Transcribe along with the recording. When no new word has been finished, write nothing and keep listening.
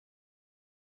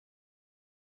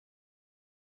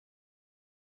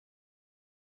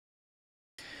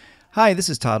Hi, this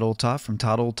is Todd Olthoff from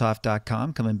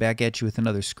ToddOlthoff.com, coming back at you with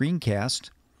another screencast.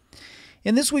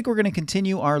 And this week we're going to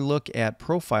continue our look at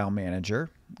Profile Manager,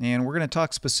 and we're going to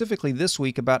talk specifically this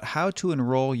week about how to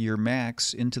enroll your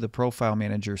Macs into the Profile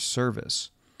Manager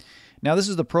service. Now, this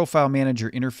is the Profile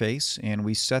Manager interface, and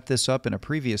we set this up in a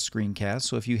previous screencast,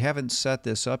 so if you haven't set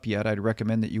this up yet, I'd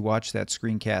recommend that you watch that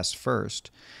screencast first.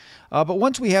 But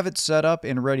once we have it set up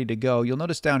and ready to go, you'll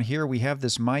notice down here we have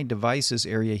this My Devices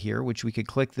area here, which we could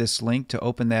click this link to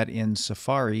open that in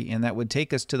Safari, and that would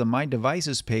take us to the My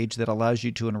Devices page that allows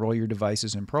you to enroll your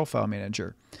devices in Profile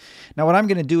Manager. Now, what I'm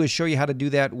going to do is show you how to do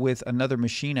that with another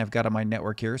machine I've got on my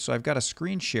network here. So I've got a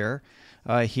screen share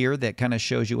here that kind of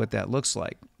shows you what that looks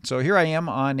like. So here I am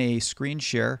on a screen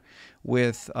share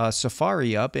with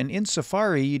Safari up, and in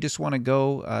Safari you just want to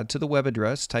go to the web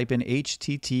address, type in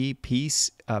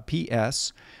https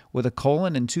with a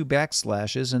colon and 2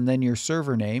 backslashes, and then your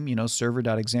server name,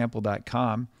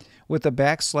 server.example.com, with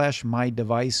a / my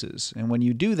devices. And when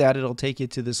you do that, it'll take you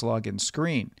to this login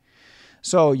screen.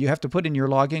 So you have to put in your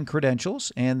login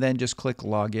credentials and then just click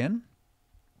login.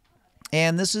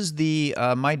 And this is the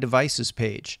My Devices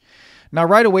page. Now,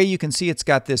 right away, you can see it's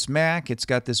got this Mac. It's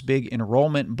got this big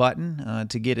enrollment button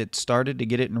to get it started, to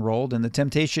get it enrolled. And the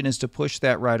temptation is to push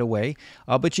that right away.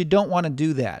 But you don't want to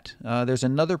do that. There's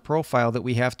another profile that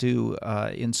we have to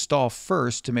install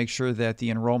first to make sure that the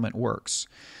enrollment works.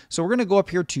 So we're going to go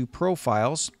up here to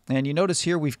Profiles, and you notice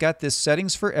here we've got this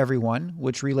Settings for Everyone,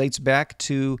 which relates back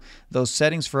to those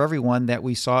Settings for Everyone that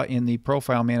we saw in the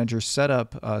Profile Manager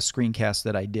setup screencast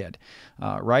that I did.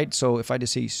 Right? So if I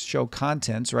just say Show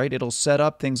Contents, right, it'll set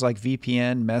up things like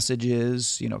VPN,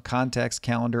 messages, contacts,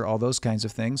 calendar, all those kinds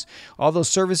of things. All those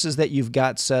services that you've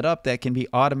got set up that can be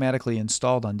automatically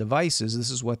installed on devices,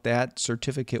 this is what that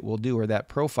certificate will do, or that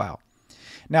profile.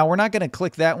 Now, we're not going to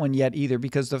click that one yet either,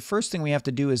 because the first thing we have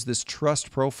to do is this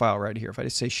Trust profile right here. If I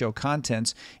just say Show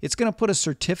Contents, it's going to put a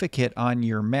certificate on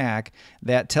your Mac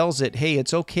that tells it, hey,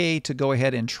 it's okay to go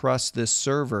ahead and trust this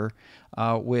server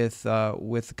with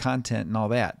content and all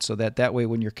that, so that way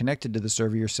when you're connected to the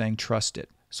server, you're saying trust it.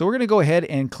 So we're going to go ahead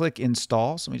and click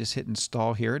Install. So let me just hit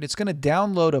Install here. It's going to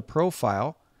download a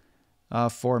profile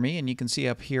for me, and you can see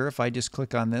up here, if I just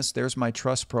click on this, there's my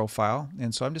Trust profile,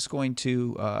 and so I'm just going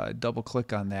to double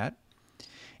click on that.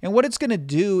 And what it's going to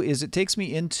do is it takes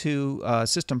me into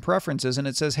System Preferences, and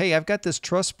it says, hey, I've got this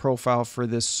Trust profile for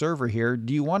this server here.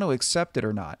 Do you want to accept it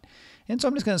or not? And so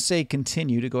I'm just going to say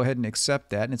Continue to go ahead and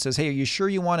accept that. And it says, hey, are you sure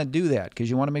you want to do that? Because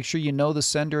you want to make sure you know the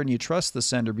sender and you trust the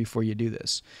sender before you do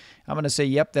this. I'm going to say,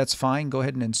 yep, that's fine. Go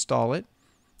ahead and install it.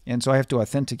 And so I have to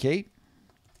authenticate.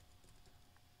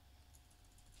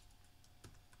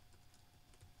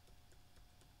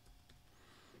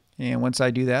 And once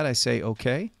I do that, I say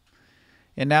OK.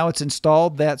 And now it's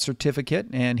installed that certificate,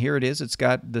 and here it is. It's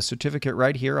got the certificate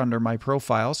right here under my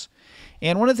profiles.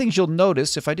 And one of the things you'll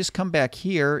notice, if I just come back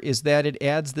here, is that it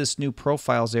adds this new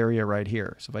profiles area right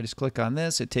here. So if I just click on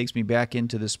this, it takes me back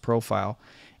into this profile.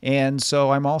 And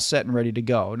so I'm all set and ready to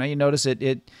go. Now you notice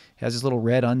it has this little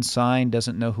red unsigned,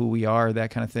 doesn't know who we are,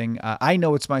 that kind of thing. I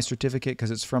know it's my certificate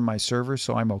because it's from my server,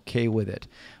 so I'm okay with it.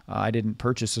 I didn't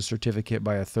purchase a certificate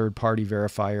by a third-party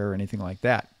verifier or anything like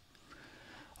that.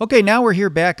 Okay, now we're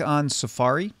here back on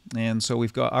Safari, and so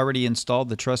we've already installed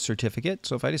the Trust certificate.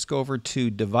 So if I just go over to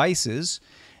Devices,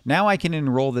 now I can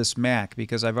enroll this Mac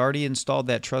because I've already installed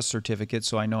that Trust certificate,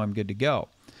 so I know I'm good to go.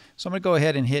 So I'm going to go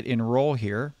ahead and hit Enroll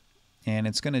here, and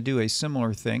it's going to do a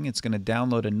similar thing. It's going to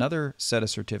download another set of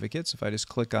certificates. If I just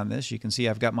click on this, you can see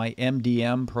I've got my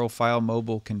MDM Profile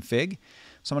Mobile Config.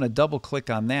 So I'm going to double click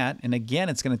on that, and again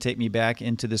it's going to take me back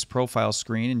into this profile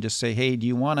screen and just say, hey, do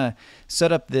you want to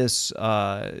set up this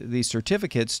these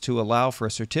certificates to allow for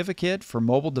a certificate for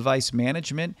mobile device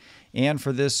management and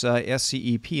for this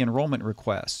SCEP enrollment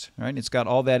request? Right? It's got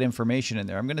all that information in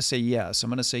there. I'm going to say yes. I'm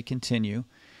going to say continue,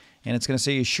 and it's going to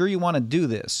say, you sure you want to do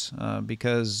this?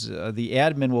 Because the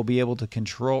admin will be able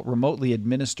to remotely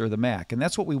administer the Mac, and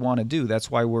that's what we want to do.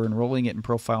 That's why we're enrolling it in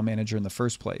Profile Manager in the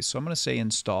first place. So I'm going to say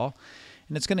install.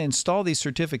 And it's going to install these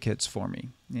certificates for me.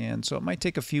 And so it might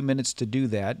take a few minutes to do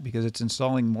that because it's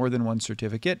installing more than one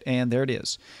certificate. And there it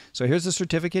is. So here's the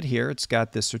certificate here. It's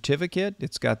got the certificate,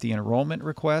 it's got the enrollment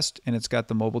request, and it's got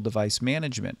the mobile device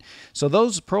management. So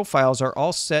those profiles are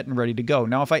all set and ready to go.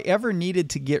 Now, if I ever needed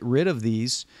to get rid of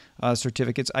these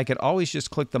certificates, I could always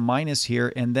just click the minus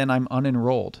here, and then I'm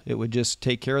unenrolled. It would just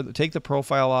take the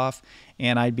profile off,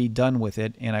 and I'd be done with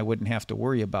it, and I wouldn't have to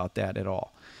worry about that at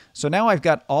all. So now I've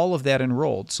got all of that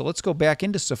enrolled. So let's go back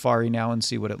into Safari now and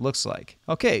see what it looks like.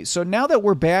 Okay, so now that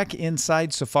we're back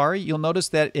inside Safari, you'll notice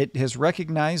that it has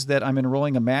recognized that I'm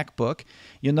enrolling a MacBook.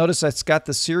 You'll notice it's got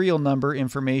the serial number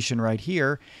information right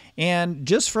here. And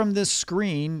just from this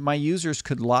screen, my users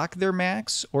could lock their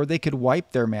Macs or they could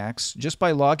wipe their Macs. Just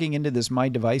by logging into this My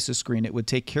Devices screen, it would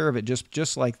take care of it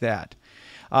just like that.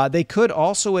 They could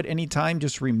also at any time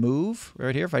just remove,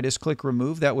 right here, if I just click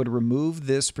remove, that would remove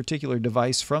this particular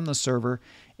device from the server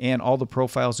and all the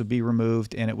profiles would be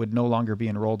removed and it would no longer be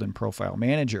enrolled in Profile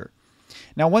Manager.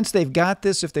 Now once they've got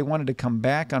this, if they wanted to come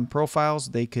back on profiles,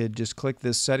 they could just click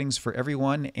this settings for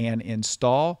everyone and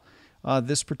install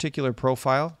this particular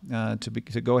profile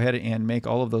to go ahead and make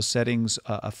all of those settings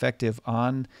effective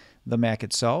on the Mac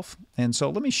itself. And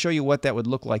so let me show you what that would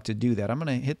look like to do that. I'm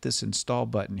going to hit this install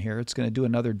button here. It's going to do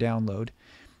another download.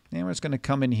 And we're just going to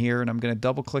come in here and I'm going to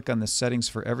double click on the settings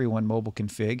for everyone mobile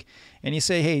config. And you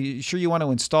say, hey, sure you want to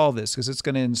install this because it's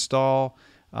going to install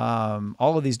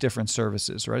all of these different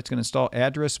services, right? It's going to install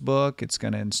Address Book. It's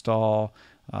going to install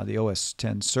the OS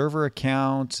X server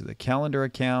account, the calendar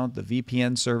account, the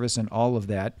VPN service, and all of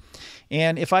that.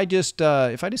 And if I just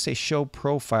say show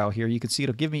profile here, you can see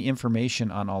it'll give me information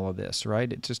on all of this,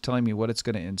 right? It's just telling me what it's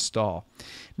going to install.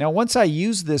 Now, once I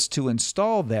use this to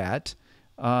install that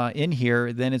in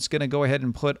here, then it's going to go ahead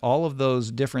and put all of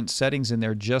those different settings in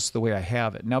there just the way I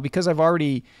have it. Now, because I've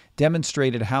already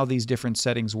demonstrated how these different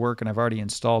settings work and I've already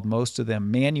installed most of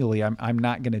them manually, I'm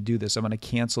not going to do this. I'm going to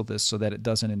cancel this so that it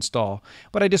doesn't install.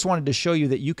 But I just wanted to show you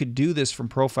that you could do this from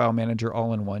Profile Manager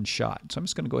all in one shot. So I'm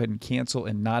just going to go ahead and cancel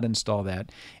and not install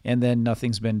that, and then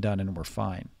nothing's been done and we're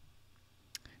fine.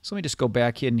 So let me just go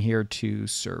back in here to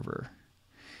Server.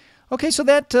 Okay, so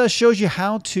that shows you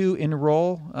how to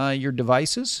enroll your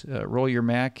devices, roll your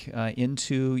Mac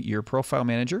into your Profile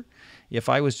Manager. If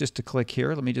I was just to click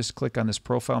here, let me just click on this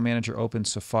Profile Manager, open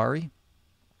Safari,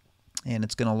 and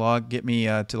it's going to get me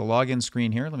to the login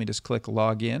screen here. Let me just click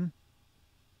Login.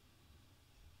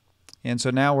 And so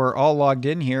now we're all logged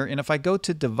in here, and if I go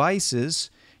to Devices,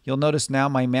 you'll notice now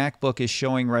my MacBook is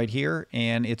showing right here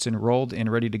and it's enrolled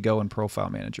and ready to go in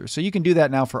Profile Manager. So you can do that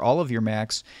now for all of your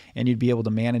Macs and you'd be able to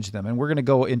manage them. And we're going to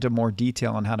go into more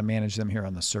detail on how to manage them here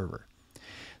on the server.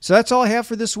 So that's all I have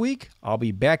for this week. I'll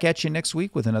be back at you next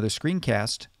week with another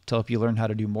screencast to help you learn how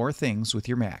to do more things with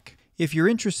your Mac. If you're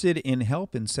interested in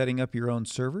help in setting up your own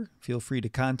server, feel free to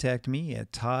contact me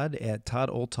at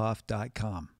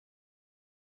todd@toddolthoff.com.